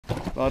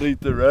Gotta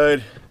hit the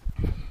road.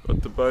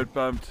 Got the boat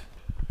pumped.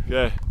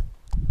 Okay,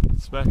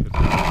 smack it.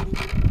 Yeah,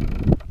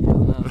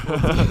 no,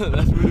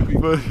 that's really big.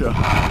 But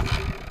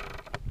yeah.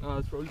 Oh,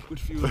 it's probably good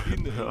fuel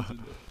in there, isn't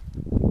it?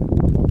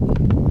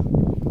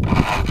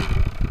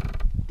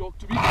 Talk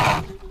to me.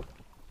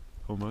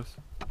 Almost.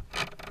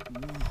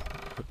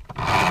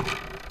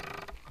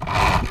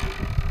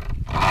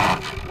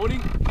 Morning.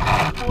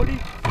 40.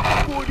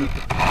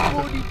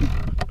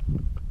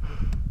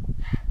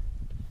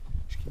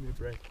 Just give me a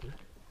break, bro.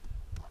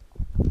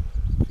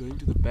 Going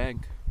to the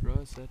bank, bro,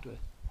 it's that way.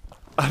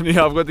 And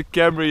yeah, I've got the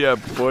camera here,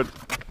 but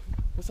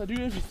Yes, I do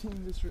everything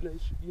in this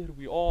relation. Yeah,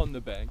 we are on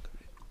the bank.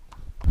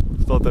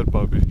 it's not that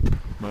bumpy.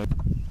 Man.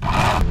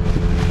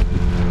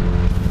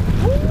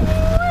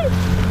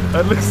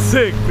 That looks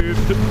sick, dude.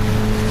 Let's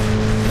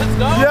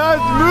go! Yeah,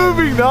 it's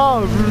moving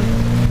now, dude.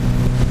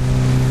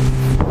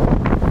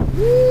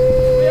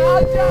 We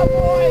out there,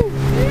 boys!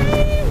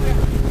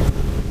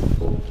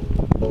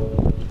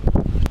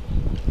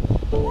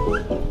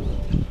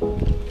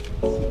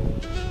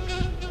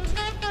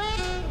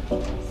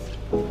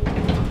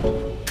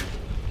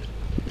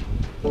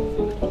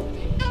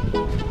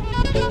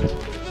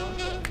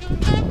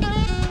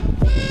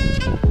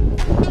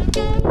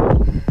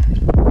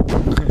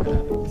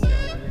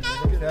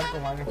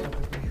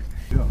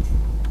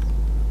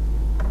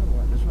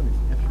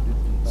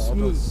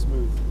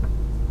 Smooth.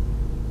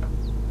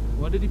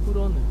 What did he put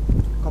on there?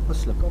 Copper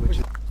slip.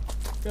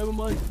 Come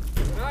on.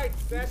 Right,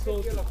 that's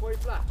it. You're gooi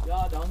plat.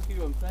 Ja, dankie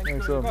oom.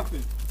 Thanks for the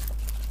coffee.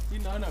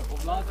 Sien nou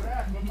of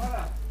later.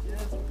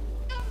 Cheers.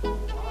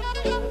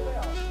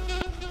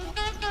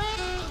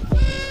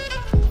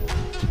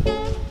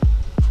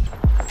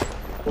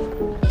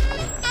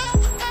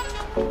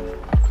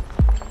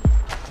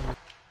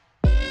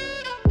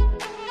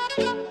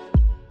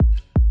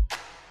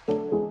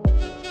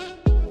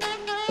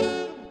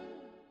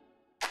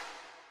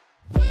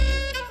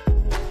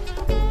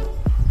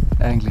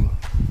 Angling.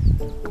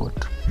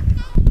 What?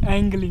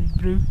 Angling,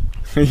 bro.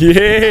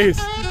 Yes!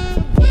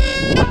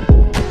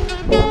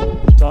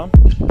 Tom?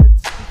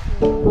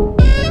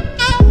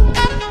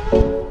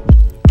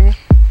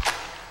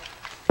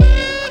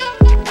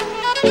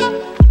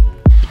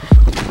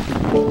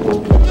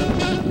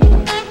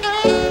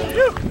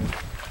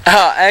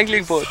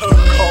 Angling boat. So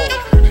cold.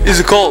 Is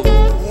it cold?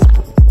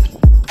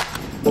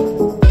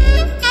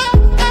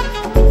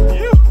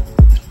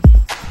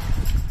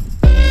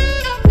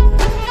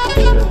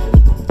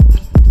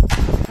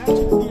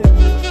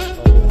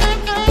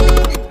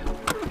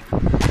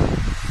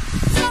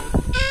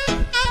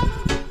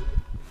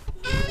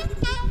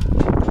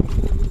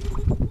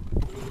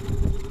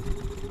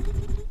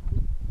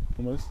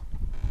 Almost.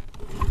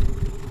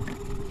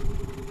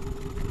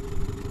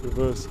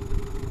 Reverse.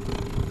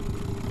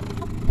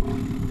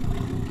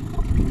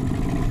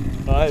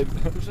 Alright.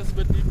 Push us a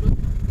bit deeper.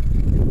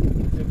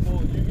 Okay,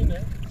 Paul, you in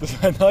there? This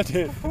one not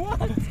it. What?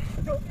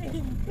 Go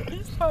in.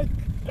 He's like,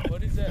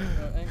 What is that?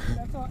 Anchor.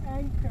 that's our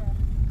anchor.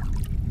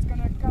 It's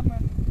gonna come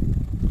and.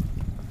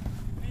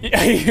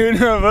 Yeah, you in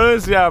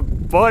reverse, yeah,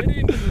 bot. Get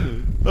in.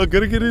 Oh,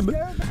 gotta get in.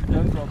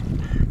 Don't drop.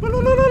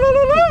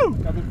 No.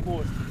 Come in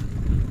forward.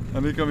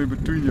 And they come in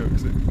between you.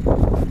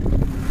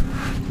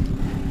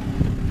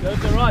 Go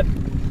to the right.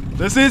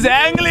 This is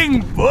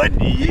angling,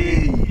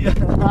 buddy.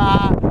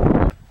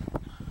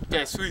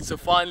 Okay, sweet. So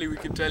finally we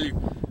can tell you.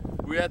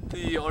 We're at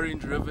the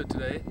Orange River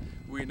today.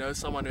 We know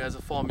someone who has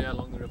a farm here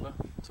along the river.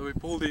 So we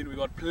pulled in, we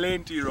got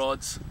plenty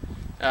rods.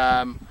 We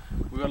got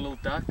a little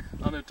duck.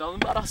 I don't know, tell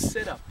them about our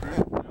setup, bro.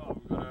 Yeah,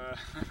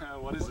 we got a,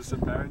 what is this, a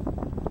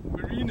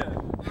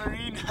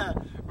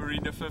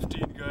Marina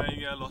 15 going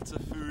here, lots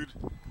of food.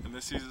 And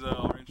this is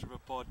Orange River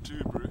Part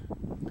 2, bro.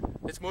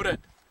 Let's move it.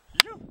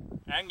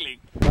 Angling.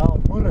 Now,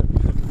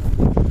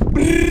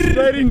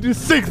 straight into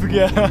 6th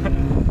gear.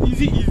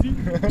 Easy.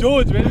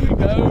 George, where do we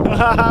go?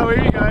 Where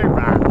are you going,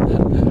 bro?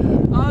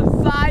 I'm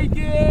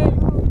psychic!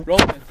 Roll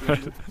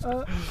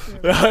that.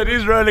 Yeah, it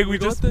is rolling, we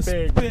got just the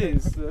bang.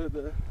 space.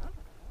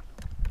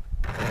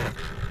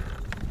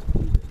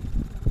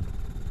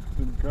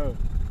 Didn't go.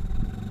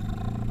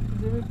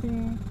 Is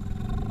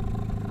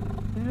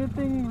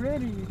everything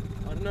ready?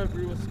 I don't know,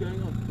 bro, what's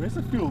going on? Where's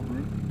the fuel, bro?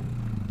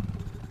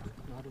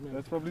 I don't know.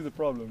 That's probably the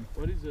problem.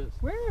 What is this?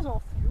 Where is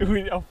our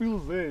fuel? Our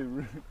fuel's there,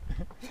 bro.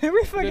 Did we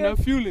There's forget? no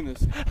fuel in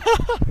this.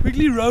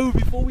 Quickly row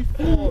before we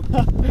fall.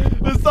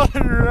 It's not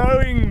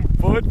rowing,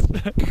 bud.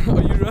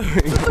 Are you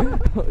rowing?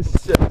 Oh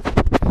shit.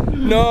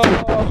 No!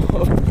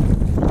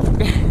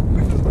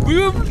 We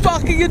were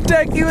fucking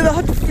attacking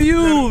without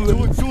fuel!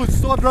 George,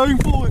 start rowing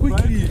forward,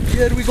 Quickly!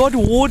 Yeah, we got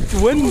wind.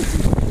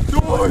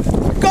 George!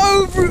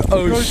 Go, bro!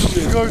 Oh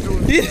shit! Go,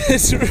 George.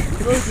 Yes!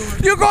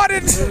 You got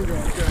it!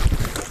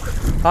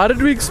 How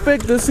did we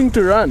expect this thing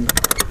to run?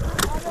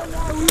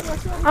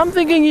 I'm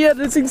thinking, yeah,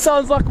 this thing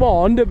sounds like my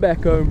Honda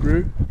back home,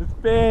 bro. It's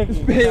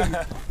big. Big.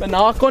 But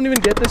now I can't even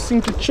get this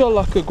thing to chill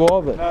like a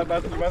guava. No, you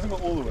mustn't go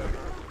all the way.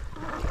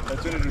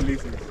 That's when it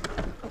releases.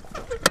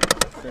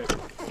 Okay,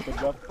 good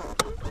job.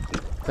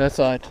 That's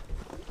right.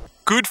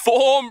 Good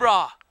form,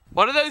 brah.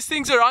 What are those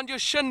things around your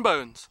shin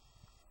bones?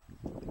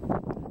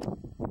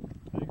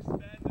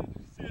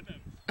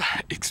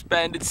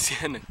 Expanded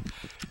ceiling.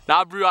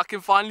 Now, bro, I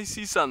can finally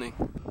see something.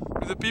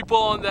 The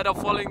people that are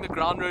following the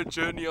ground road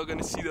journey are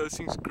gonna see those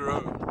things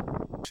grow.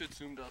 Should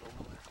zoomed out all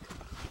the way.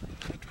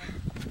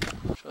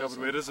 Yeah, but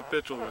where does the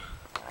petrol go?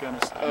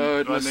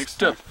 It must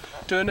stop.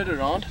 Turn it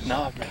around.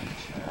 Nah, bro.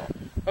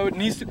 Oh, it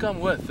needs to come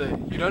with.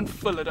 You don't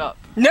fill it up.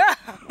 No!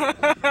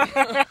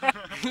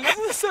 This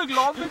is so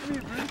laugh at me,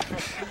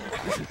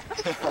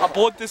 bro. I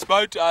bought this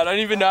boat. I don't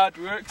even know how it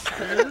works.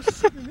 It's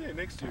sitting there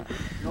next to you,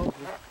 bro. No,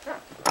 bro.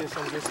 Yes,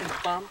 I'm guessing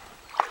pump.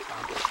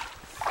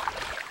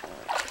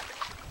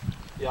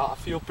 Yeah, I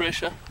feel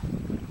pressure.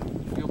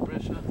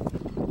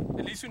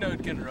 At least we know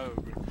it can row,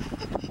 bro.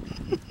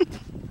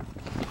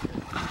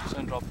 Just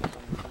don't drop that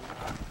on the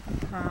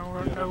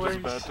floor. Yeah, No that was a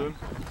worries. bad turn.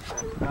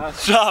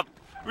 Nice job!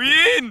 We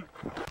in!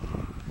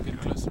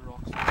 Get close to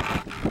rocks.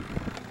 That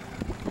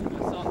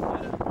sounds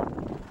better.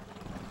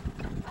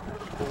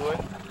 Boy.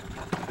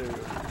 There we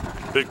go.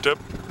 Big tip.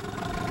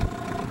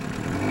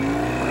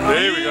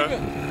 There we go.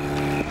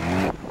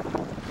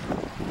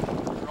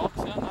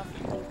 Rocks, yeah,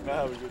 nothing.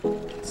 Now we're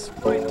good. It's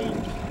quite deep.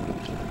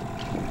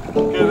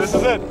 Okay, this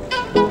is it.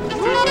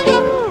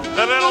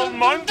 The little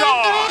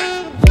montage!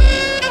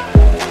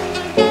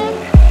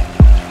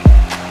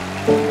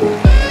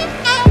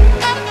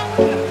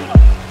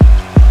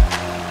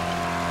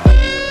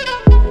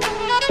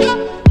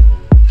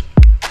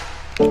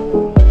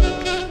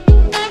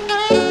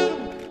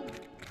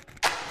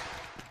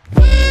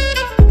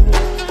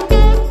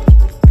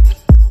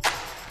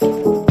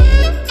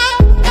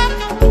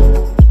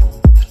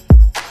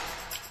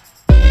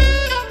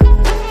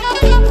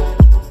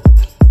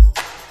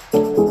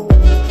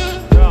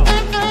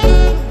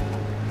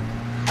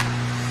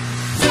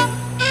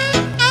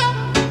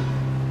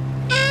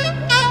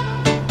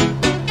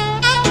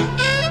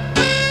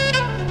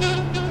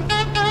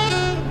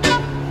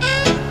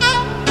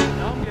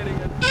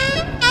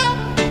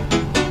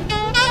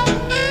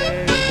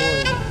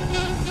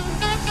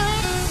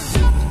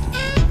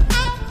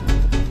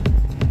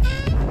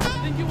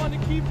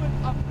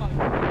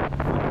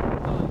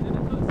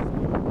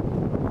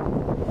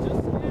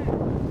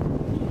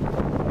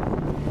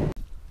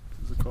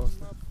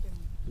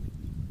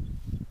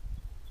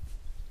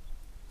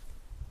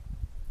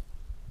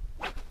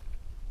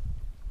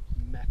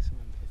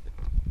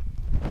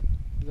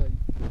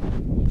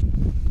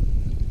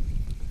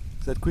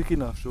 Is that quick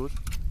enough, George?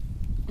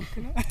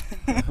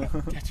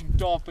 Catching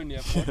top in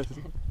here.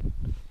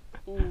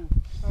 Ooh,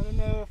 I don't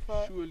know if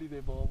I surely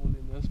they bobble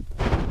in this.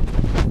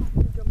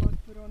 think I might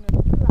put on a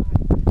flag.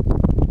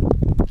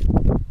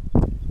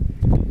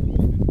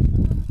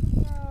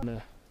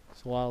 No,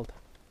 it's wild.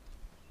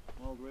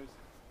 Wild West.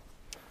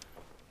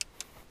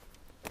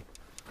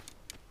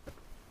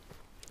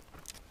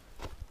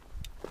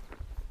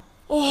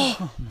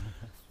 Oh!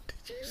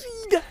 Did you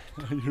see that?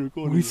 You're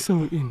recording. We're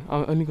so in.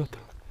 I only got the.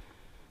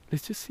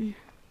 Let's just see.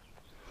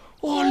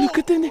 Oh, look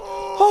at them there.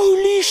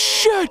 Holy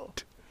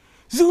shit!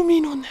 Zoom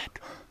in on that.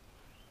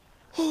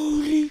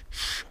 Holy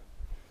shit.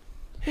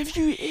 Have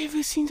you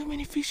ever seen so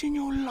many fish in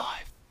your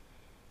life?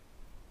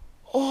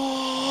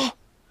 Oh!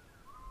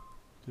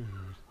 Dude.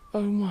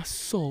 Oh my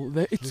soul.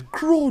 It's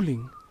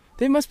crawling.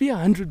 There must be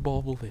 100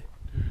 barbel there.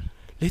 Dude.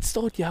 Let's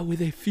start here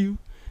with a few,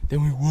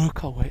 then we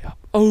work our way up.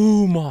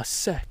 Oh my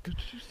sack.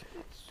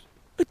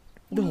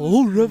 The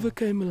whole river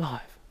came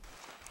alive.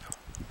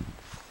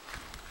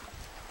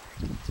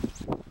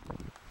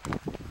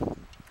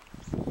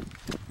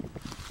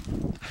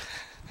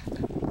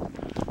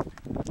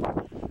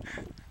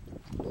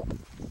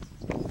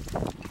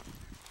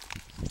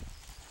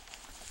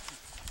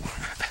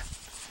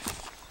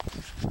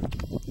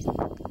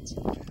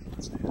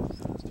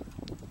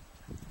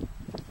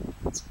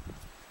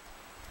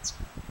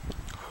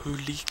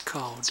 Holy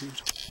cow,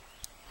 dude.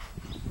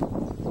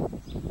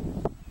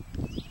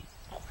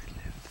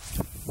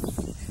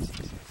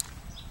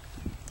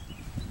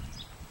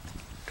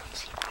 Don't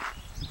slip.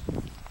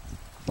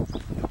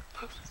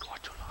 Perfect,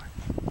 watch your line.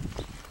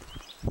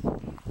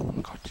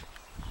 Got you.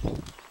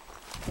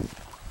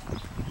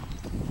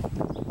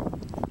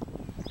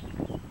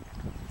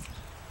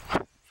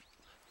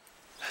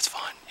 That's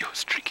fine. Yo,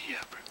 it's tricky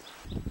here, bro.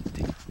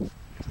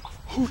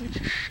 Holy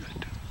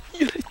shit.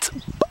 Yeah, it's a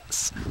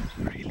bus.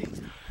 Really?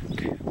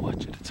 Okay,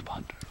 watch it. It's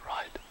about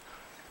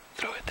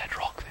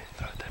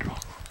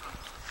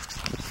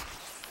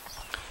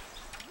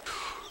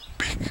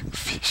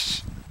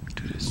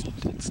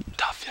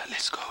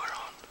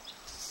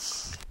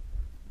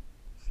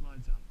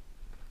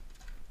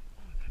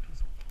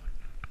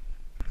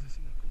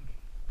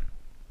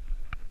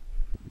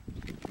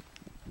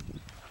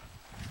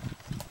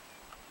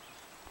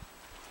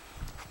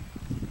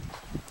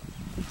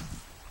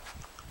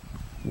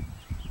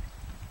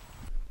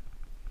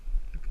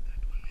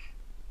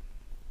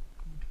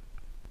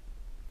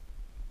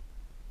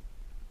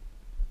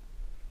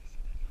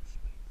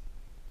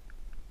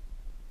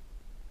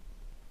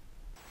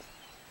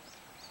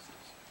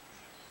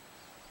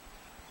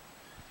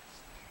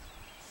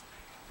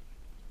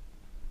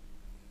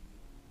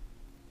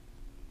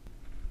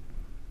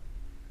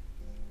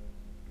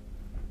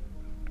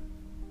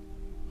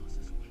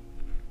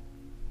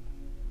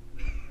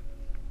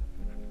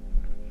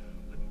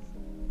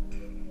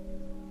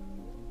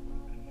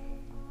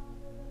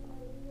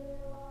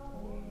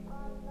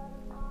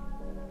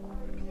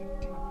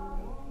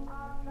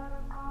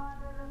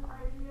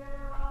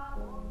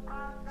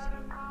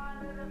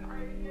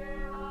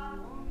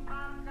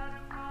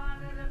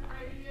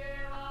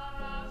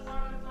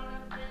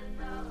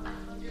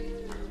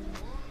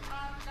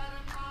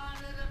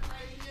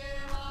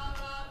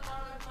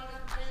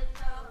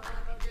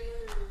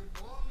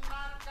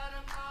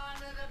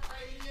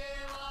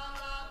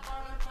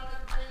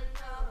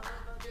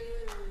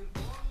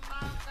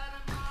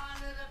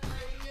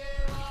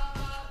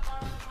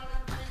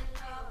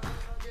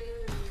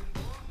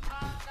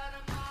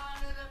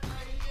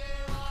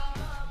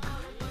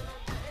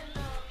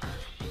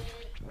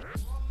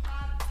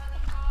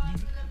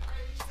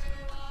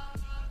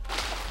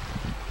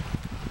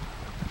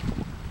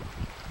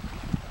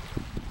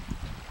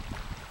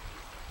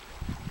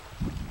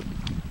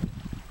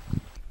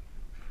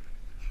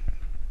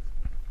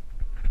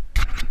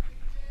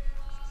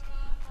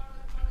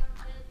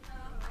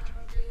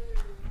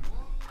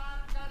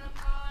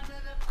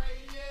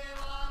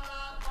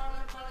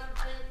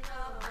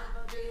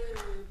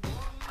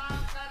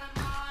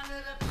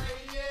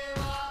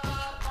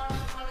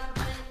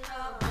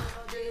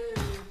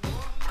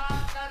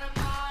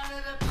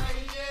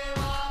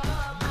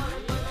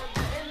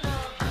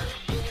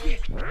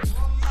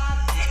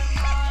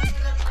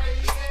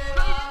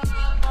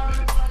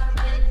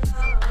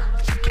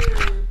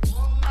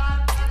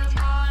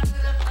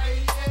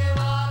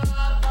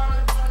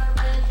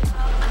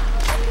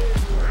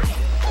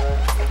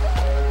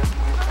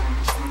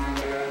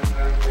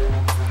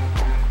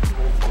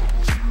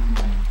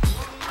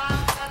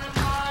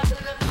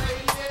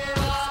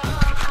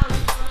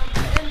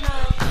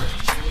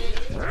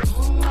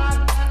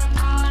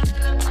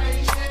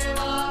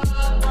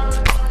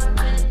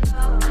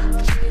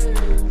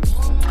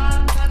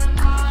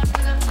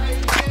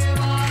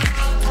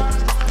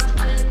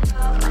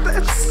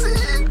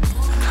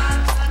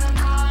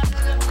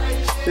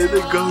they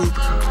go,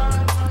 bro.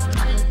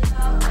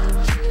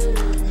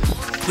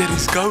 There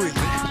he's going,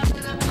 man.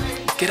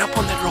 Get up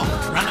on that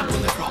rock. Run up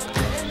on that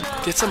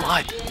rock. Get some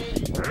height.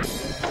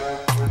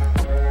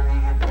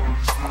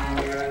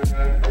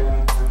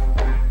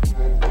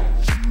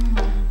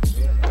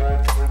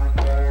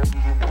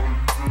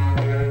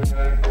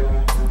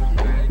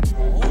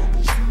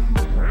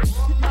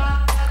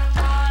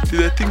 Did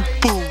that thing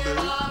pull,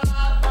 though?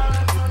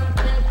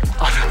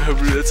 I don't know,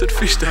 bro. That's what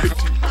fish don't do.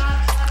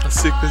 How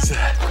sick was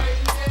that?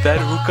 That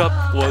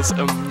hookup was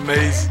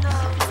amazing.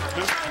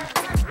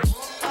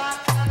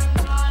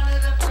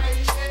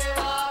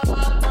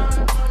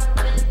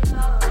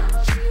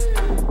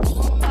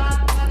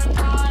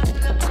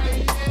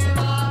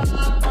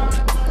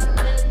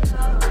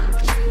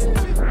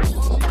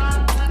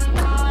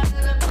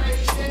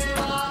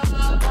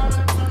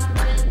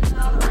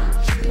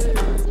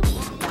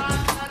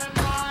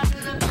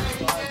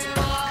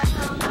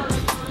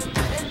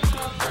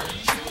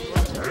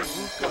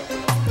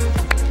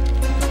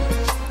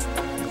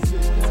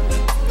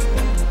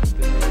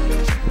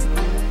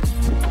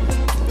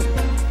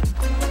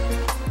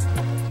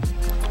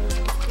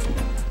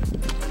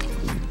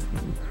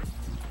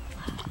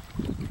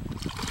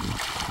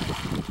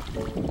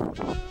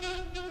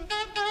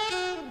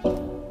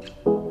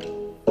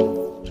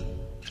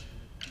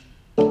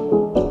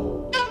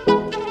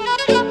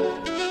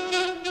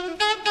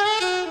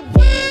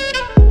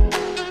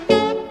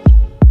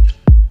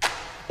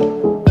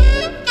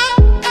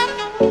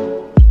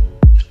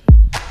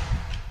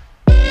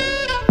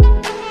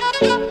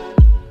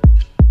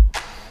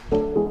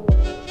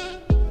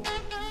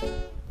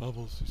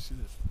 Bubbles, you see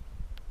this?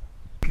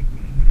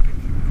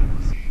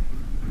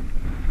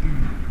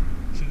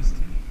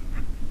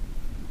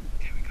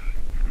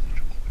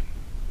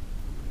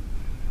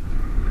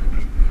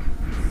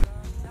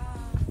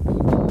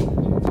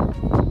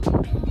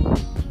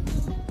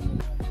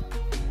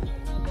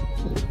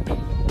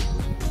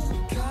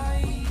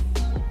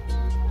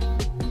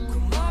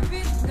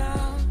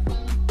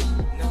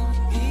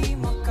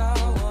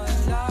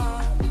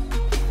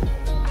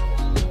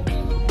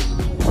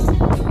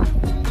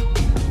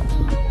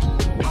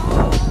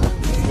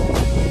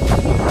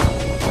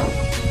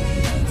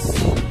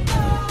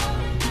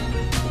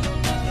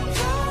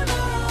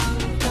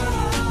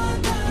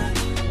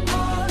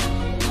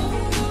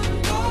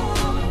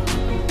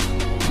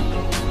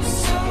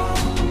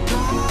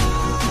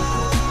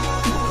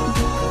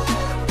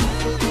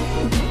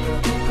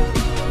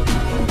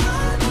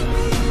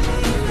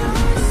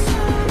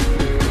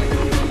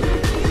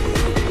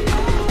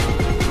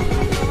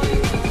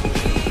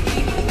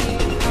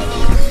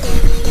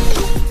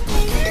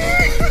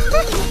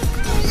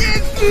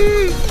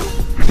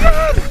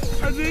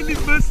 I nearly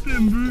missed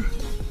him, bro.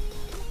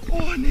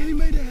 Oh, I nearly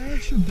made a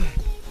hash of that.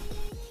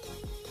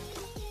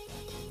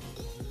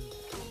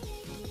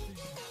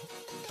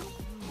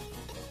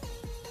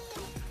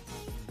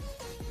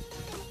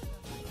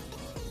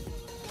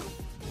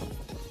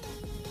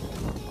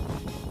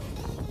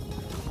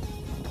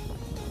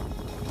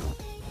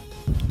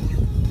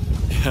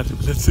 Yeah,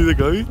 let's see the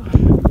going.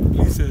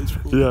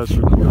 Yeah, it's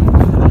recording.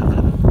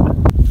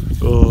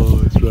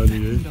 Oh, it's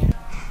running, eh?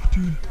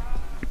 Dude,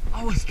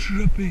 I was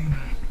tripping,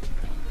 man.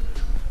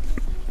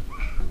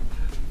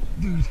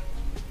 Dude,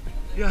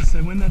 yes,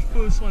 and when that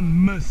first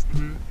one missed,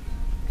 bro,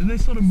 then they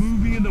started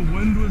moving and the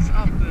wind was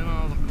up, and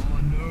I was like,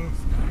 oh no.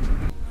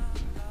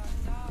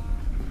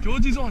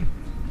 Georgie's on!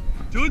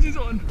 Georgie's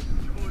on!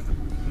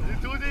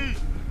 Georgie!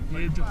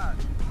 Yeah,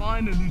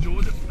 finally,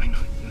 Georgie. I know.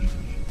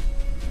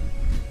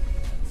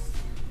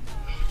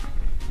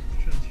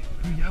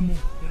 Jammer.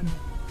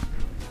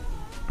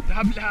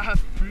 Dab lap,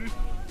 bro.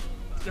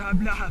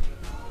 Dab lap.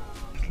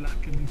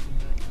 Luckily for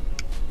that.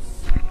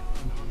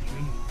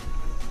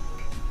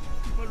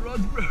 My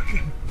rod's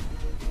broken.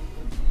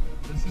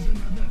 This is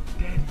another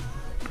daddy.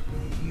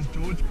 This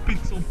George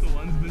picks off the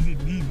ones busy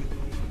leaving.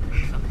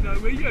 No,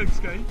 where you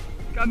going?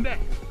 Come back.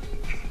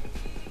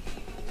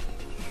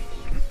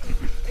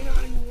 Ain't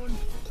anyone.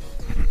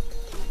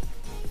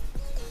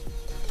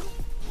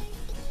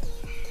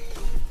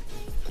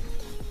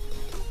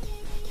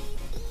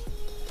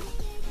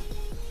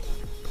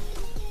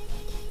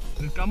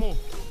 Come on.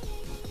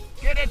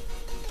 Get it!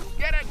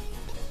 Get it!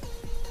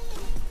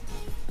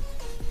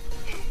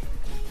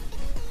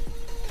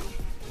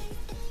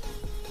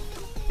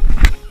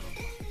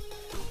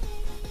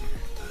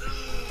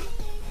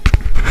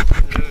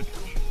 Good.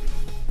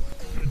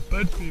 It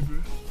bit me, bro.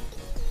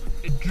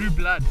 It drew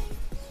blood.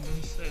 Let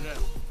me just say that.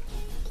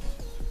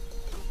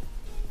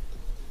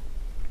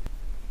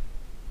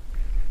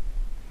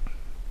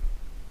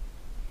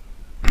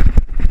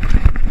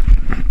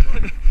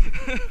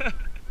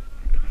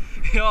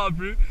 Yeah,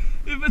 bro.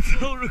 If it's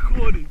still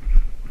recording.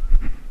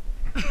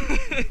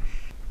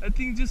 That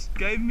thing just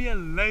gave me a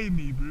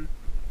lamey, bro.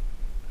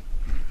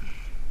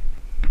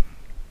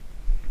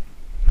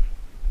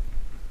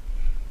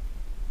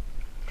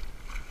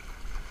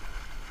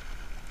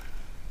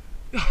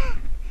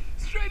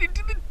 Straight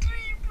into the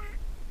tree, bro.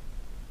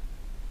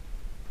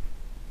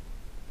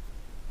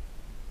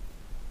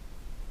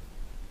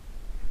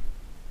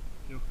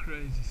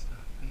 Crazy stuff.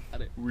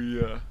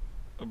 We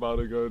about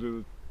to go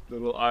to the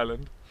little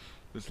island.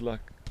 It's like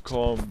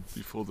calm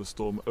before the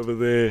storm. Over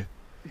there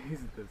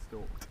Isn't the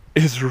storm?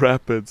 is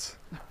rapids.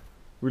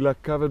 We're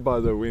like covered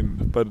by the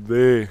wind, but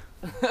there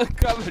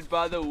Covered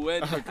by the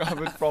wind.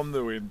 covered from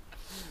the wind.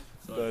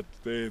 But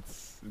there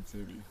it's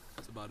heavy.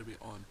 It's about to be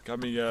on.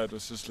 Coming here, it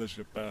was just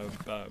literally bam,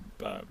 bam,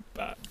 bam,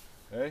 bam.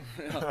 Hey?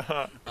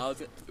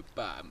 How's it?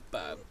 Bam,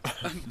 bam.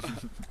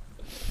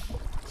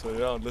 So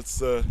yeah,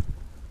 let's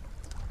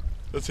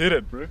hit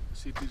it, bro.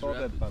 See these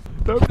rapids.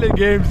 Don't play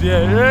games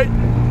here, hey?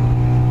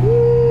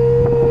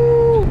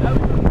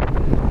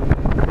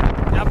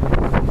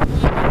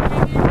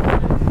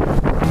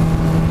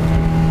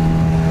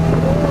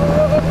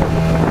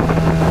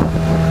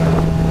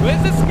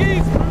 Where's the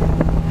skis, bro?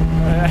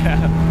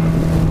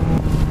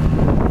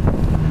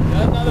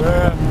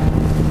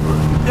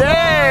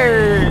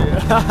 Yay!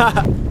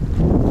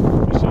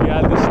 She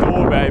got the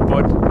storm, eh,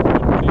 bud?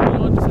 Putting me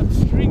on some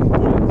string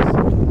bullets.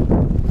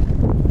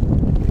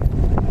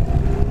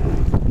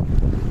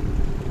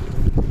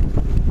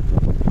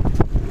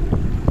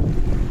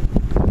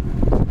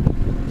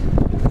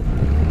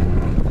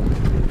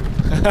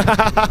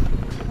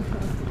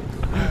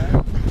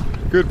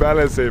 Good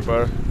balance, eh,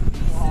 bro?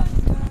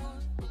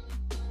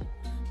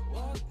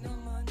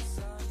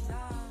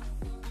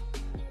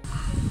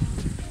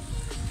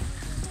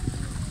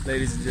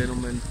 Ladies and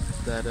gentlemen,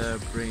 that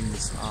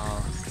brings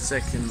our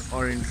second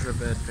Orange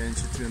River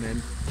adventure to an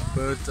end.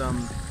 Bert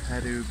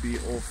had to be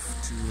off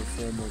to a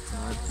formal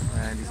tonight,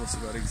 and he's also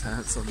got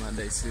exams on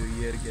Monday, so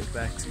he had to get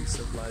back to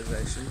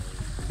civilization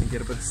and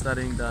get a bit of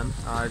studying done.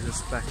 I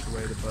just packed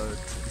away the boat.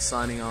 He's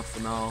signing out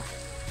for now,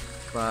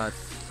 but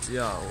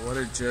yeah, what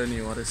a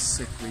journey, what a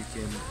sick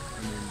weekend.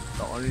 I mean,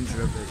 the Orange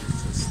River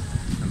is just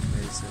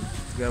amazing.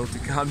 To be able to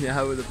come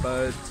here with a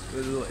boat,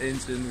 with a little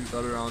engine, we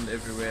got around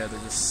everywhere. They're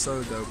just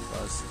so dope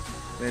for us.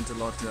 Meant a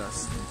lot to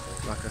us.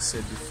 Like I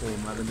said before,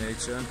 Mother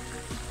Nature.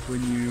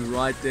 When you're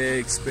right there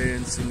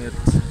experiencing it,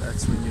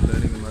 that's when you're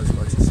learning the most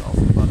about yourself,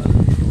 about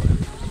other people. And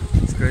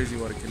it's crazy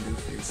what it can do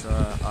for you. So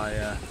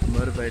I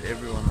motivate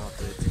everyone out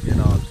there to get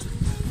out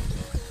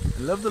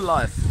and live the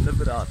life, live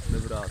it out,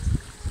 live it out.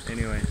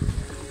 Anyway,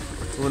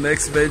 for the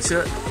next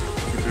adventure,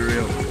 keep it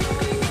real.